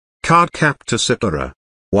Cardcaptor Sakura.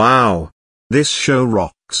 Wow. This show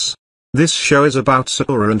rocks. This show is about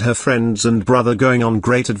Sakura and her friends and brother going on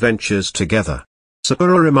great adventures together.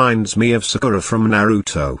 Sakura reminds me of Sakura from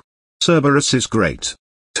Naruto. Cerberus is great.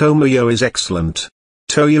 Tomoyo is excellent.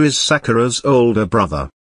 Toya is Sakura's older brother.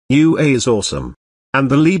 Ua is awesome. And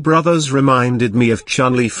the Lee brothers reminded me of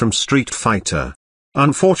Chun-Li from Street Fighter.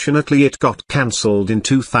 Unfortunately it got cancelled in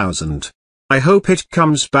 2000. I hope it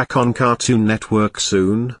comes back on Cartoon Network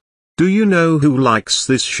soon. Do you know who likes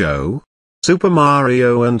this show? Super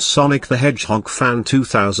Mario and Sonic the Hedgehog fan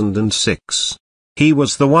 2006. He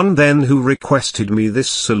was the one then who requested me this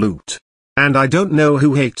salute. And I don't know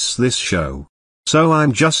who hates this show. So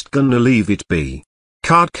I'm just gonna leave it be.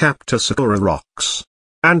 Cardcaptor Sakura rocks.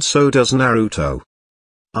 And so does Naruto.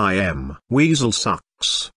 I am Weasel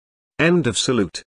Sucks. End of salute.